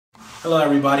Hello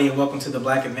everybody and welcome to the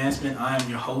Black Advancement. I am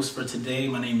your host for today.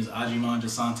 My name is Ajiman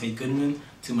Jasante Goodman.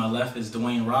 To my left is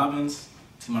Dwayne Robbins.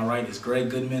 To my right is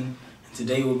Greg Goodman. And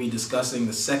today we'll be discussing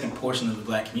the second portion of the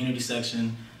Black community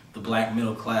section, the Black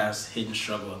middle class hidden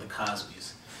struggle of the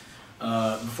Cosbys.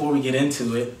 Before we get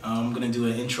into it, I'm going to do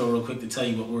an intro real quick to tell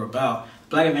you what we're about.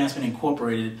 Black Advancement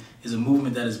Incorporated is a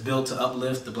movement that is built to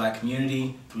uplift the Black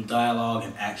community through dialogue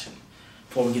and action.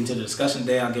 Before we get into the discussion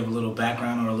today, I'll give a little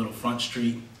background or a little front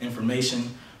street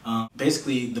information.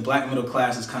 Basically, the Black middle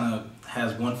class is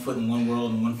has one foot in one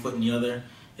world and one foot in the other,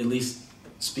 at least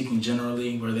speaking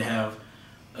generally, where they have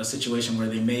a situation where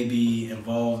they may be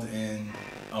involved in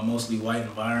a mostly white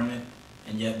environment,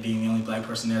 and yet being the only Black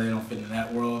person there, they don't fit in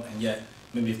that world, and yet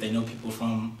maybe if they know people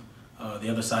from the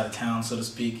other side of town, so to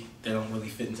speak, they don't really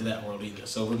fit into that world either.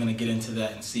 So we're going to get into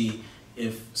that and see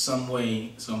if some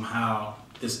way, somehow,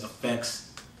 this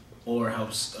affects or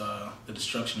helps the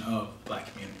destruction of the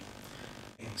Black community.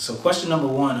 So question number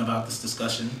one about this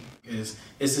discussion is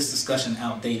this discussion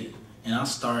outdated? And I'll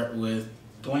start with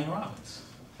Dwayne Robbins.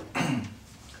 I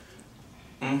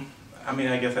mean,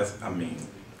 I guess that's, I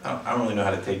don't really know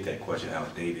how to take that question,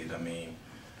 outdated. I mean,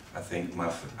 I think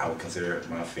I would consider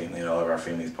my family and all of our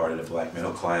families part of the Black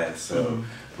middle class. So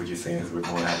what you're saying is we're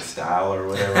going out of style or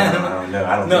whatever? I don't know.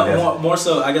 I don't think that's... more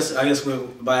so, I guess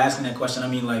by asking that question, I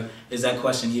mean, like, is that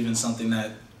question even something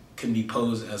that can be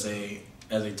posed as a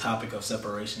topic of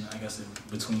separation, I guess,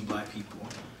 between Black people?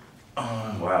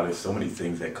 Wow, there's so many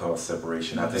things that cause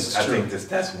separation. I think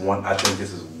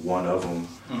this is one of them.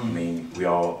 I mean, we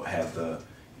all have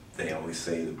they always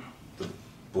say the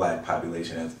Black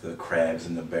population has the crabs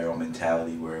in the barrel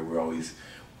mentality, where we're always,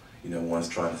 one's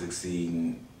trying to succeed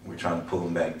and we're trying to pull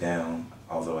them back down.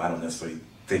 Although I don't necessarily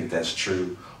think that's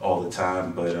true all the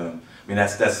time, but I mean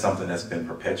that's something that's been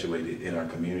perpetuated in our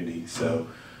community. So,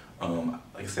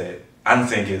 like I said, I don't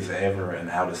think it's ever an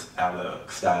out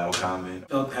of style comment.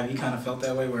 Have you kind of felt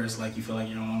that way, where it's like you feel like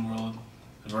you're in one world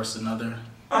versus another?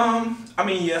 I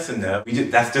mean, yes and no.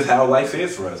 That's just how life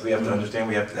is for us. We have to understand.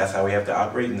 That's how we have to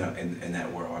operate in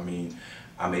that world. I mean,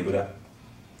 I'm able to.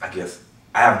 I guess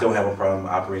don't have a problem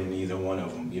operating in either one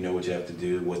of them. You know what you have to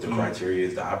do, what the criteria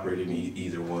is to operate in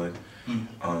either one,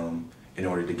 in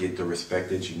order to get the respect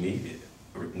that you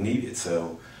need.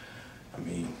 So, I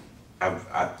mean,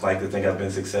 I like to think I've been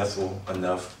successful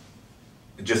enough,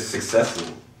 just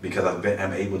successful because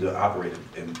I'm able to operate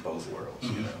in both worlds.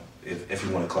 If you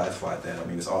want to classify that, I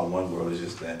mean, it's all one world. It's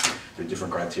just that there are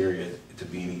different criteria to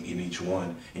be in each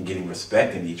one and getting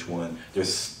respect in each one.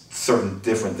 There's certain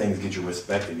different things get you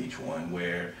respect in each one,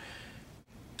 where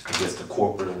I guess the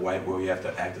corporate or white world, you have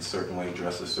to act a certain way,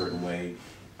 dress a certain way,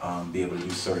 be able to do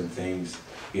certain things,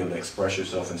 be able to express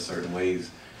yourself in certain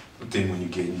ways. But then when you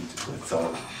get into,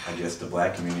 I guess, the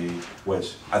Black community,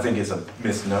 which I think is a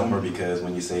misnomer, because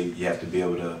when you say you have to be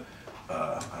able to,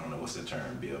 I don't know what's the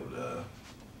term, be able to,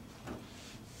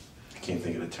 I can't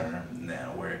think of the term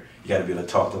now, where you got to be able to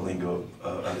talk the lingo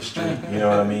of the street, you know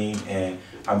what I mean? And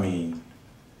I mean,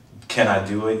 can I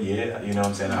do it? Yeah, you know what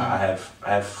I'm saying? I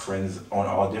have friends on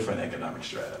all different economic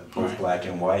strata, both Black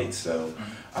and white. So,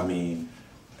 I mean,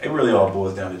 it really all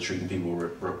boils down to treating people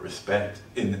with respect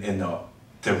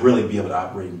to really be able to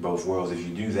operate in both worlds. If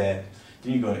you do that,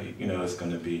 then you're gonna, it's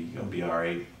gonna be all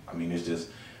right. I mean, it's just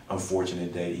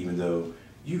unfortunate that even though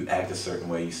you act a certain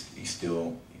way,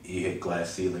 you hit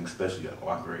glass ceilings, especially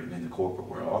operating in the corporate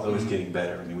world. Although it's getting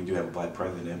better. I mean, we do have a Black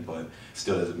president, but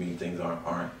still doesn't mean things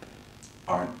aren't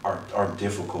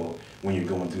difficult when you're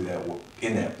going through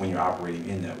when you're operating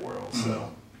in that world.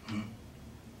 So,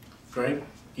 Greg,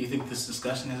 do you think this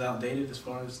discussion is outdated as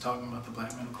far as talking about the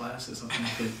Black middle class as something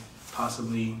that could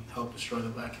possibly help destroy the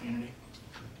Black community?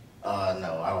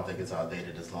 No, I don't think it's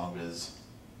outdated as long as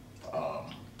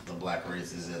the Black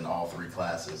race is in all three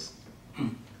classes.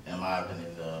 In my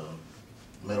opinion, the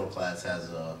middle class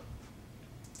has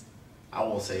I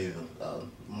will say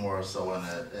more so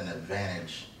an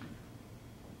advantage,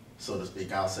 so to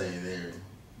speak. I'll say they're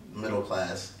middle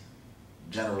class.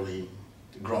 Generally,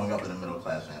 growing up in a middle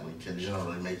class family can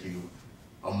generally make you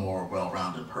a more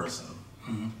well-rounded person,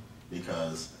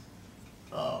 because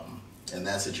in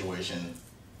that situation,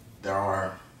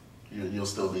 you'll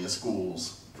still be in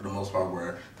schools for the most part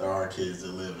where there are kids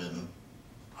that live in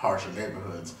harsher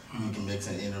neighborhoods. You can mix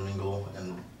and intermingle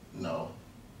and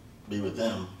be with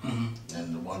them.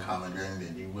 And the one common thing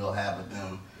that you will have with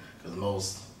them, because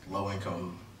most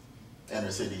low-income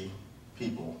inner city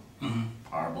people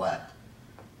are Black,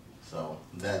 so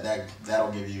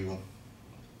that'll give you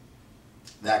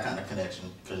that kind of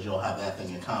connection, because you'll have that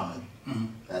thing in common,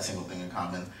 that single thing in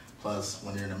common. Plus,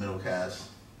 when you're in a middle class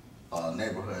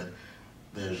neighborhood,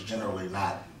 there's generally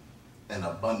not an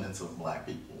abundance of black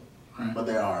people. Right. But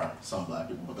there are some black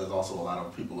people, but there's also a lot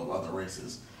of people of other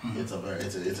races. It's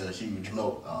a huge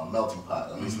melting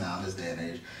pot, at least now in this day and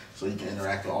age. So you can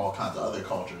interact with all kinds of other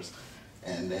cultures,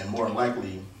 and more than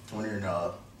likely, when you're in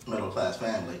a middle class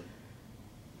family,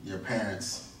 your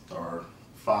parents or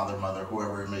father, mother,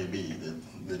 whoever it may be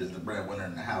that is the breadwinner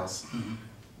in the house,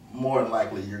 more than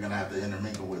likely you're gonna have to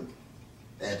intermingle with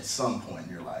at some point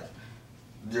in your life.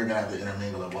 You're gonna have to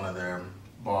intermingle at one of their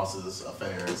bosses'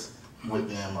 affairs with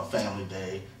them, a family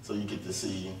day, so you get to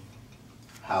see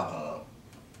how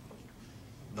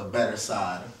the better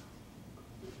side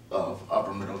of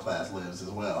upper middle class lives as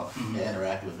well, and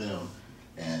interact with them.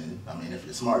 And I mean, if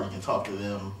you're smart, you can talk to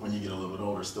them when you get a little bit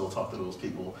older, still talk to those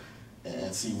people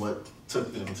and see what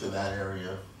took them to that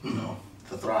area, you know,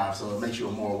 to thrive. So it makes you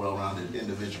a more well-rounded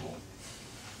individual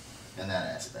in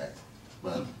that aspect.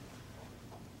 But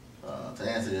to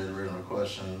answer the original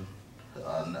question,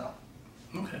 no.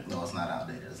 Okay. No, it's not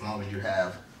outdated. As long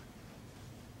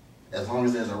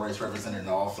as there's a race represented in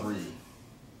all three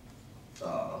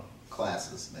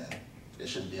classes, then it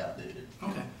shouldn't be outdated.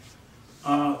 Okay.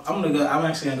 I'm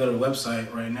actually gonna go to the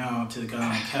website right now to the guy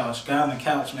on the couch. Guy on the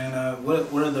couch, man.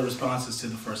 What are the responses to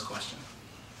the first question?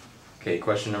 Okay,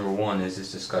 question number 1, is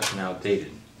this discussion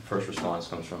outdated? The first response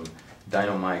comes from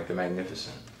Dino Mike the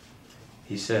Magnificent.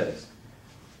 He says,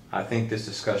 I think this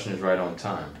discussion is right on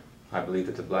time. I believe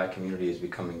that the black community is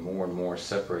becoming more and more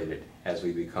separated as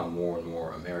we become more and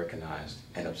more Americanized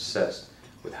and obsessed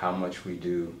with how much we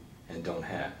do and don't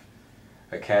have.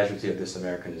 A casualty of this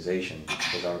Americanization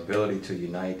is our ability to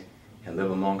unite and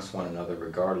live amongst one another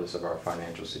regardless of our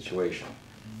financial situation.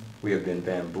 We have been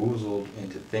bamboozled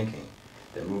into thinking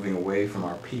that moving away from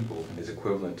our people is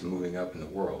equivalent to moving up in the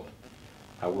world.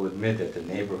 I will admit that the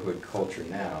neighborhood culture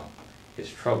now is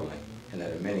troubling, and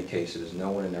that in many cases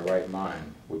no one in their right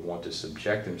mind would want to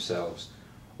subject themselves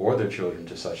or their children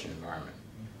to such an environment.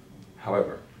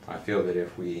 However, I feel that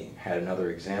if we had another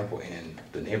example in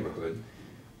the neighborhood,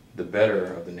 the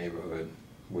better of the neighborhood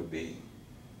would be.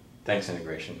 Thanks,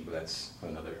 integration, but that's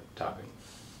another topic.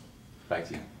 Back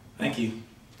to you. Thank you.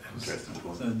 That Interesting.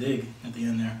 was a dig at the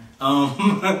end there.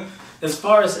 As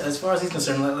far as he's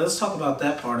concerned, let's talk about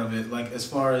that part of it. Like as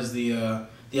far as the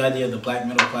idea of the black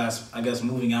middle class, I guess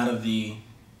moving out of the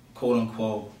quote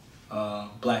unquote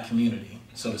black community,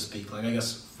 so to speak. Like I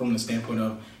guess from the standpoint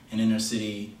of an inner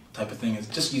city type of thing, it's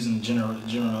just using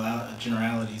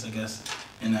generalities, I guess,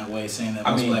 in that way, saying that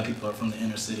most black people are from the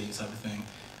inner city type of thing.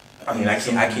 I mean, I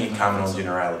can't comment on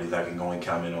generalities. I can go and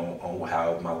comment on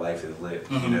how my life is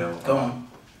lived. You know, Go on.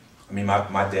 I mean,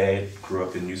 my dad grew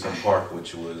up in Newsom Park,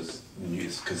 which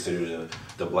is considered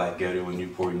the black ghetto in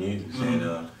Newport News,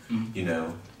 and you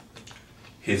know,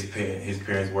 his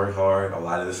parents worked hard. A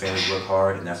lot of the families work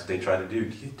hard, and that's what they try to do,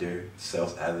 get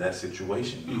themselves out of that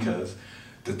situation, because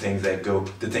the things that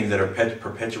are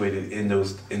perpetuated in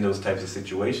those types of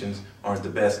situations aren't the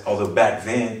best. Although back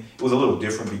then it was a little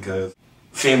different because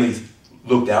families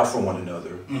looked out for one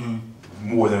another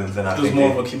more than I think. It was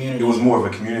more of a community. It was more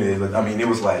of a community. I mean, it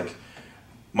was like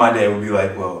my dad would be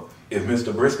like, well, if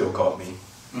Mr. Briscoe caught me,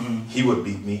 he would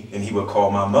beat me, and he would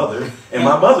call my mother, and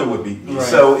my mother would beat me. Right.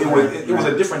 So it was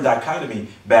a different dichotomy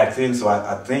back then. So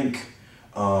I think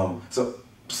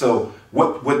so.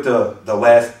 What the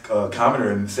last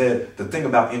commenter said, the thing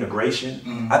about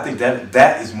integration, I think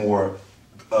that is more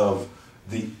of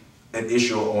an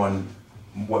issue on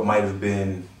what might have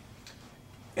been,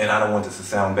 and I don't want this to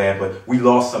sound bad, but we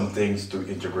lost some things through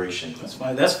integration. That's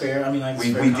fine. That's fair. I mean, like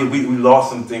we lost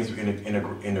some things through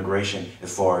integration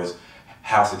as far as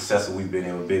how successful we have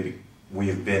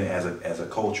been as a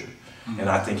culture. And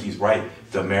I think he's right.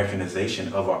 The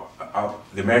Americanization of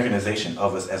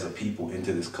us as a people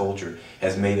into this culture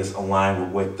has made us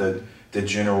align with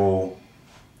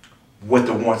what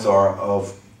the wants are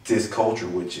of this culture,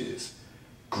 which is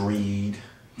greed,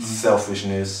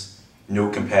 selfishness, no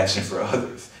compassion for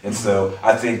others. And so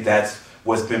I think that's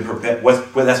what's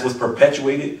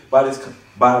perpetuated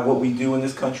by what we do in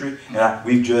this country, and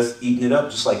we've just eaten it up.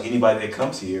 Just like anybody that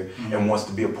comes here and wants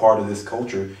to be a part of this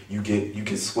culture, you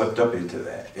get swept up into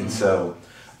that. And so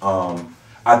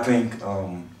I think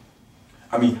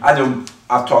I mean,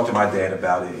 I've talked to my dad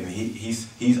about it, and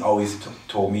he's always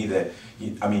told me that,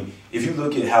 I mean, if you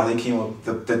look at how they came up,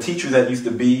 the teachers that used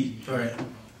to be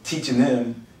teaching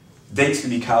them, they used to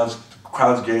be college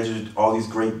graduates, all these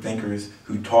great thinkers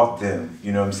who taught them,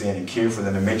 you know what I'm saying, and cared for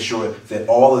them and made sure that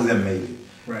all of them made it.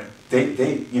 Right. They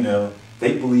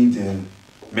believed in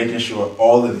making sure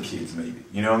all of the kids made it.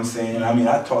 You know what I'm saying? I mean,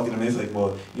 I talk to them, it's like,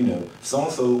 well, you know,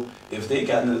 so-and-so, if they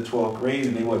got into the 12th grade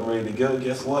and they wasn't ready to go,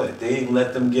 guess what? They didn't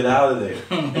let them get out of there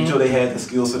until they had the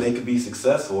skills so they could be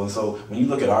successful. And so when you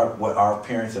look at what our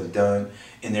parents have done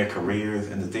in their careers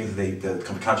and the things that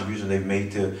the contributions they've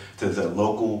made to the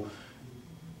local,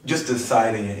 just to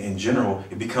society in general,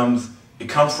 it comes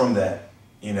from that.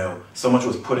 You know, so much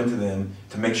was put into them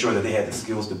to make sure that they had the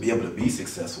skills to be able to be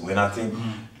successful. And I think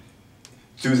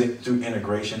through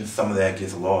integration, some of that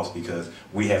gets lost because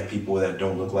we have people that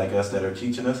don't look like us that are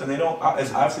teaching us, and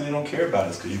it's obviously they don't care about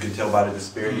us, because you can tell by the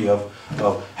disparity of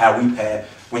how we pass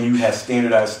when you have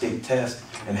standardized state tests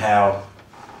and how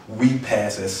we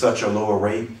pass at such a lower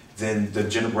rate than the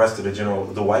rest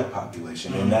of the white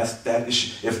population. And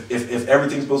if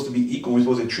everything's supposed to be equal, we're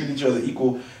supposed to treat each other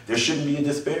equal, there shouldn't be a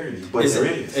disparity, but there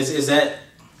is. Is that,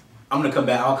 I'm gonna come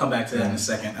back, I'll come back to that in a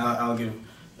second. I'll give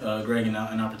Greg an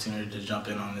opportunity to jump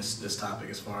in on this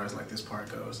topic as far as like this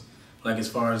part goes. Like as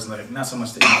far as like, not so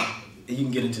much you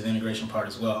can get into the integration part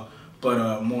as well,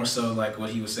 but more so like what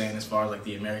he was saying as far as like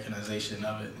the Americanization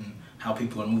of it and how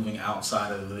people are moving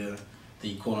outside of the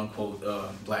quote unquote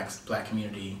black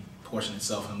community portion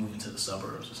itself and moving to the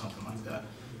suburbs or something like that.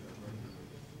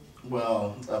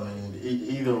 Well, I mean,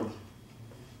 either,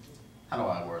 how do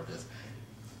I word this?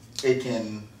 It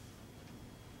can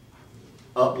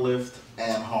uplift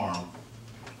and harm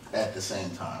at the same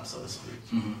time, so to speak.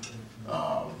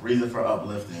 Reason for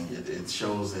uplifting, it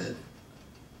shows that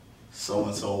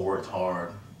so-and-so worked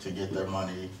hard to get their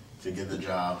money, to get the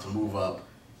job, to move up,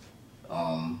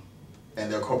 and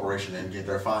their corporation and get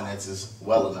their finances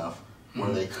well enough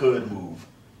where they could move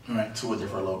to a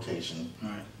different location.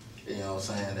 You know what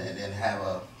I'm saying? And have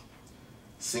a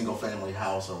single family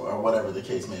house or whatever the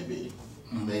case may be.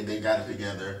 They got it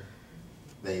together,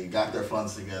 they got their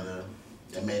funds together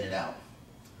and made it out.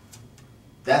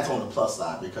 That's on the plus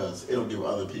side because it'll give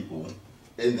other people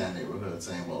in that neighborhood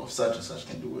saying, well, if such and such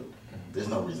can do it, there's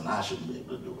no reason I shouldn't be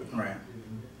able to do it. Right.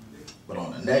 But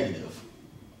on the negative,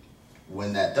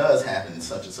 when that does happen and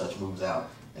such moves out,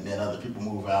 and then other people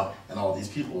move out, and all these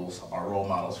people are role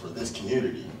models for this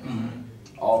community,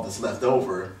 all that's left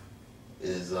over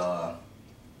is, I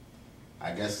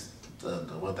guess,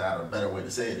 without a better way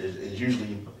to say it, is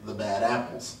usually the bad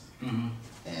apples.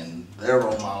 And their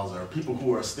role models are people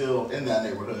who are still in that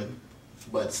neighborhood,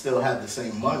 but still have the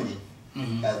same money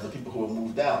as the people who have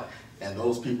moved out. And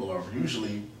those people are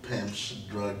usually pimps,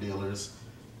 drug dealers,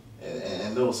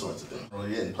 and those sorts of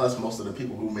things. And plus, most of the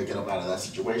people who make it up out of that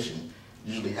situation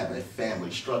usually have a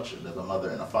family structure. There's a mother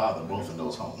and a father, both in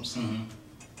those homes. And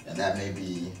that may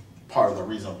be part of the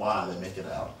reason why they make it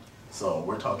out. So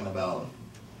we're talking about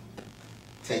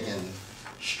taking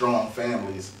strong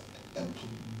families and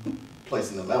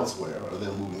placing them elsewhere, or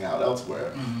them moving out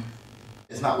elsewhere.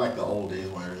 It's not like the old days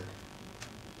where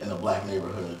in a black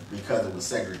neighborhood, because it was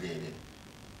segregated,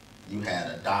 you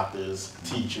had doctors,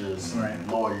 teachers,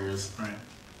 lawyers,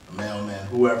 mailmen,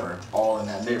 whoever, all in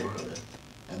that neighborhood.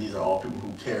 And these are all people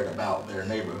who cared about their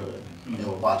neighborhood. They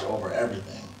would watch over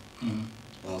everything. You know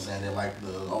what I'm saying? They're like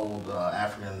the old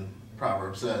African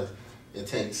proverb says, it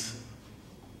takes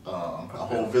a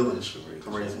whole village to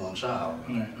raise one child.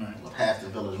 If half the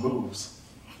village moves,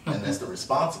 and that's the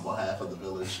responsible half of the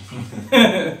village,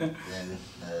 then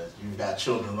you've got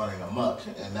children running amok,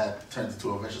 and that turns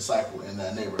into a vicious cycle in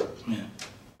that neighborhood.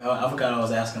 I forgot I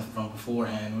was asking from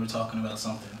beforehand. We were talking about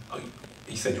something. Oh,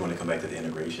 you said you want to come back to the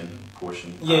integration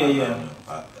portion? Yeah.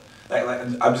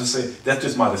 I'm just saying, that's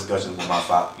just my discussions with my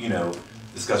father,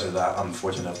 discussions that I'm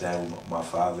fortunate enough to have with my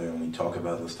father, and we talk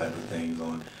about those type of things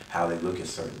on how they look at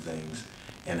certain things,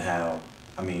 and how,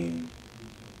 I mean,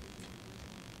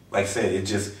 like I said,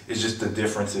 it's just the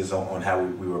differences on how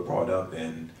we were brought up,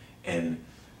 and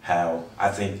how I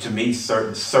think, to me,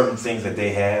 certain things that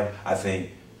they have, I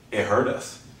think it hurt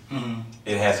us.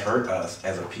 It has hurt us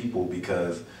as a people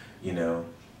because, the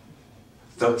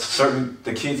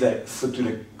kids that slip through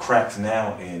the cracks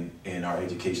now in our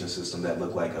education system that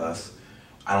look like us,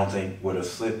 I don't think would have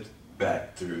slipped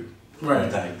back through.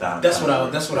 That's what I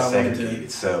wanted to.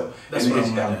 So that's what I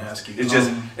wanted to ask you. It's just,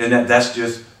 and that's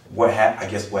just what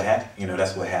that's what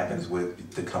happens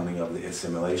with the coming of the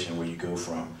assimilation, where you go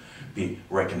from being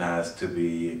recognized to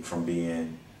being,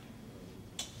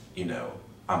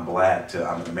 I'm black to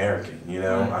I'm an American.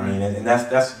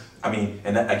 I mean,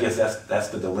 and I guess that's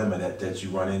the dilemma that you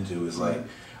run into is like,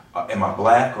 am I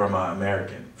black or am I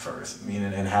American first? I mean,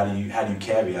 and how do you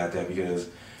caveat that? Because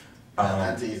Now,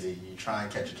 that's easy. You try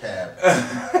and catch a cab,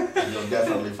 and you'll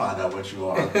definitely find out what you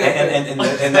are. And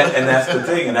that's the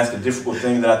thing, and that's the difficult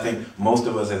thing that I think most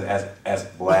of us as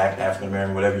black, African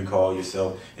American, whatever you call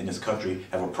yourself in this country,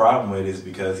 have a problem with, is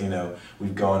because, you know,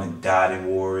 we've gone and died in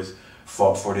wars,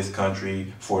 fought for this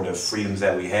country, for the freedoms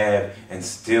that we have, and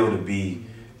still to be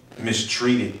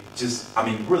mistreated, just, I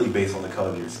mean, really based on the color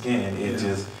of your skin,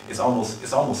 it's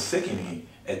almost sickening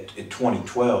at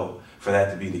 2012 for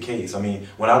that to be the case. I mean,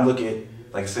 when I look at,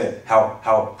 like I said,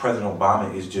 how President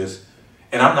Obama is just,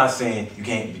 and I'm not saying you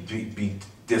can't be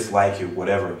dislike or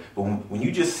whatever, but when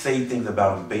you just say things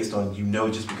about him based on, you know,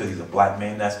 just because he's a black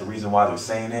man, that's the reason why they're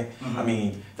saying it. I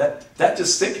mean, that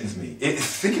just sickens me. It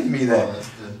sickens me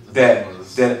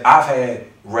that I've had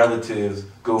relatives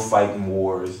go fight in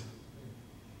wars,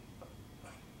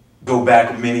 go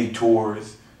back many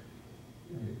tours,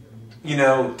 you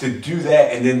know, to do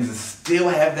that and then to still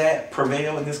have that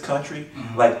prevail in this country.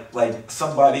 Like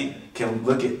somebody can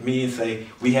look at me and say,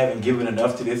 we haven't given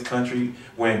enough to this country,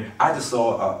 when I just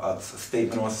saw a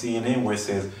statement on CNN where it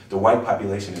says the white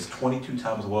population is 22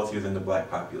 times wealthier than the black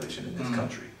population in this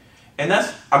country. And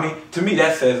that's, I mean, to me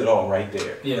that says it all right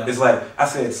there. Yeah. It's like, I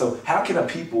said, so how can a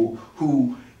people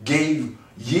who gave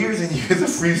years and years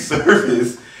of free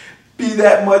service be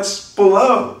that much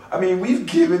below? I mean, we've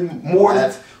given more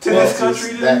to this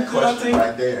country than that question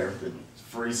right there,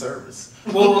 free service.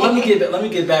 Well, let me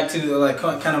get back to like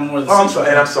kind of more of the. Oh, I'm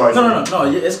sorry. No.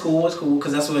 It's cool. It's cool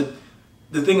because that's what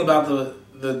the thing about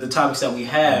the topics that we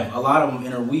have. A lot of them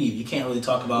interweave. You can't really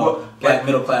talk about black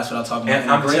middle class without talking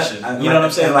about immigration. You know what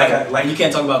I'm saying? Like you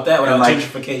can't talk about that without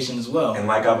gentrification as well. And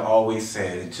like I've always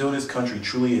said, until this country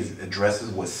truly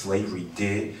addresses what slavery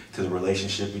did to the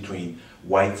relationship between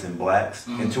whites and blacks,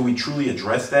 until we truly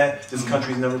address that, this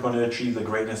country is never going to achieve the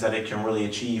greatness that it can really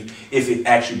achieve if it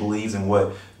actually believes in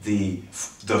what the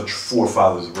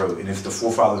forefathers wrote. And if the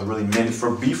forefathers really meant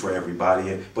for for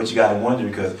everybody, but you got to wonder,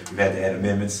 because we've had to add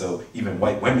amendments so even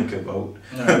white women could vote,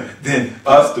 then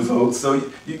us to vote. So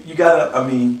you got to, I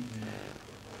mean,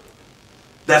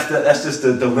 that's just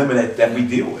the limit that we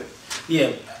deal with.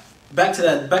 Yeah, back to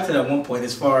that one point,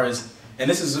 as far as, and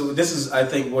this is I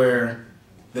think where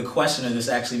the question of this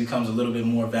actually becomes a little bit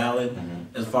more valid,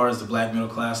 as far as the black middle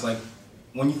class. Like,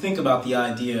 when you think about the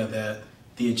idea that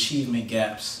the achievement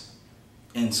gaps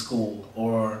in school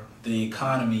or the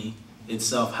economy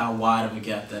itself, how wide of a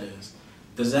gap that is,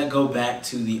 does that go back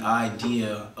to the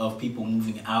idea of people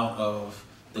moving out of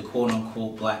the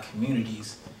quote-unquote black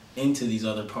communities into these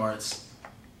other parts,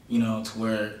 you know, to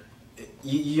where,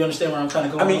 you understand where I'm kind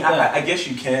of going? I mean, with that? I guess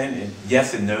you can, and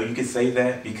yes and no, you could say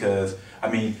that, because I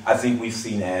mean, I think we've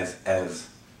seen going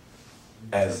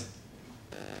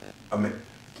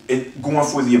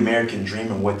for the American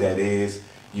dream and what that is,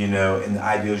 you know, and the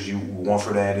ideals you want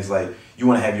for that is like, you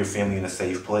want to have your family in a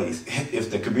safe place.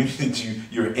 If the community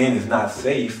that you're in is not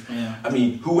safe, I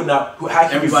mean, how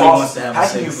can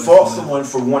you fault someone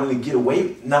for wanting to get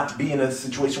away, not be in a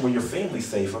situation where your family's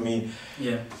safe? I mean,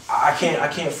 I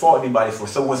can't fault anybody for.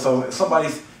 So when somebody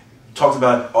talks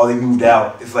about, oh, they moved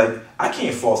out, it's like, I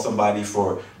can't fault somebody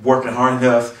for working hard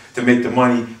enough to make the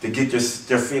money to get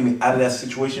their family out of that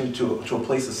situation to a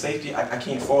place of safety. I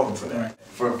can't fault them for that.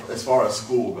 As far as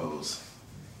school goes,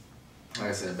 like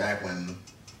I said, back when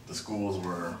the schools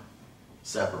were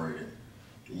separated,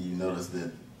 you notice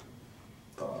that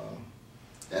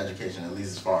education, at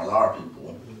least as far as our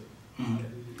people,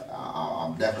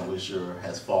 I'm definitely sure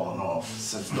has fallen off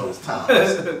since those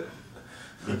times.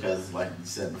 Because, like you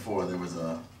said before, there was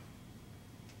a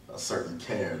certain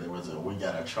care. There was we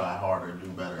gotta try harder, do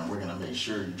better, and we're gonna make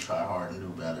sure you try hard and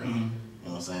do better. You know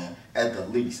what I'm saying? At the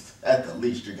least,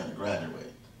 you're gonna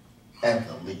graduate. At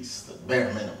the least, the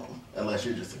bare minimum, unless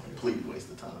you're just a complete waste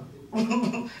of time.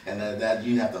 And that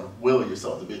you have to will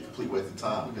yourself to be a complete waste of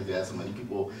time, because you have so many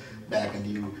people backing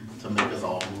you to make us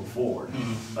all move forward.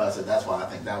 But I said that's why I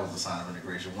think that was a sign of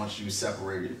integration. Once you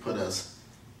separated, put us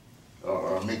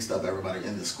or mixed up everybody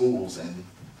in the schools, and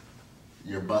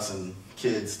you're busing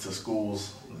kids to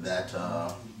schools that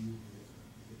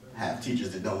have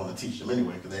teachers that don't want to teach them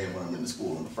anyway because they didn't want them in the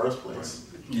school in the first place.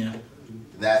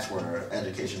 That's where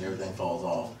education and everything falls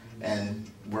off. And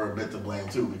we're a bit to blame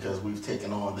too, because we've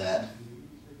taken on that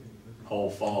whole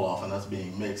fall off and us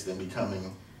being mixed and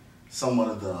becoming somewhat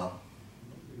of the,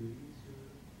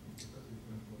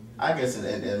 I guess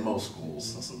in most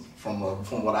schools, from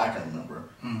what I can remember,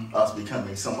 us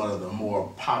becoming somewhat of the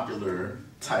more popular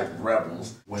type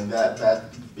rebels. When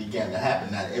that began to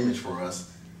happen, that image for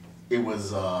us, it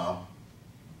was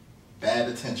bad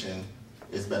attention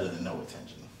is better than no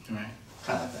attention,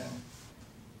 kind of thing.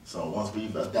 So once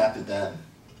we've adapted that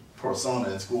persona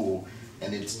in school,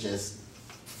 and it's just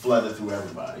flooded through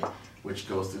everybody, which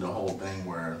goes through the whole thing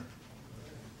where,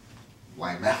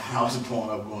 like back when I was growing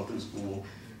up, going through school,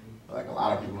 like a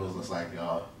lot of people was just like,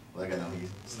 look at him, he's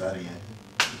studying,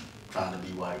 trying to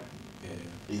be white. Yeah.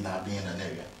 He's not being a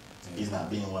nigga. He's not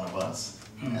being one of us.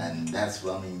 And that's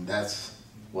what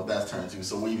that's turned to.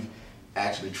 So we've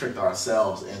actually tricked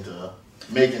ourselves into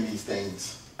making these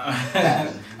things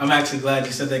happen. I'm actually glad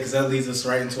you said that because that leads us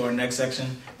right into our next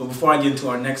section. But before I get into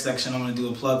our next section, I'm going to do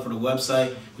a plug for the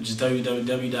website, which is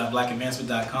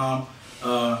www.blackadvancement.com.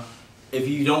 If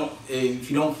you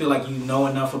don't feel like you know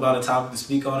enough about a topic to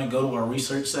speak on it, go to our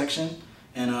research section,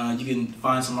 and you can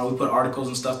find some. We put articles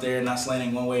and stuff there, not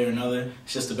slanting one way or another.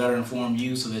 It's just to better inform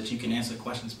you so that you can answer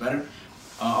questions better.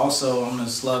 Also, I'm going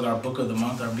to slug our book of the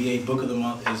month. Our BA book of the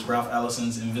month is Ralph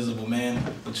Ellison's Invisible Man,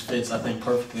 which fits, I think,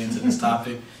 perfectly into this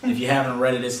topic. If you haven't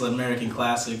read it, it's an American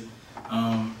classic.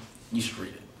 You should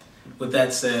read it. With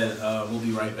that said, we'll be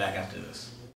right back after this.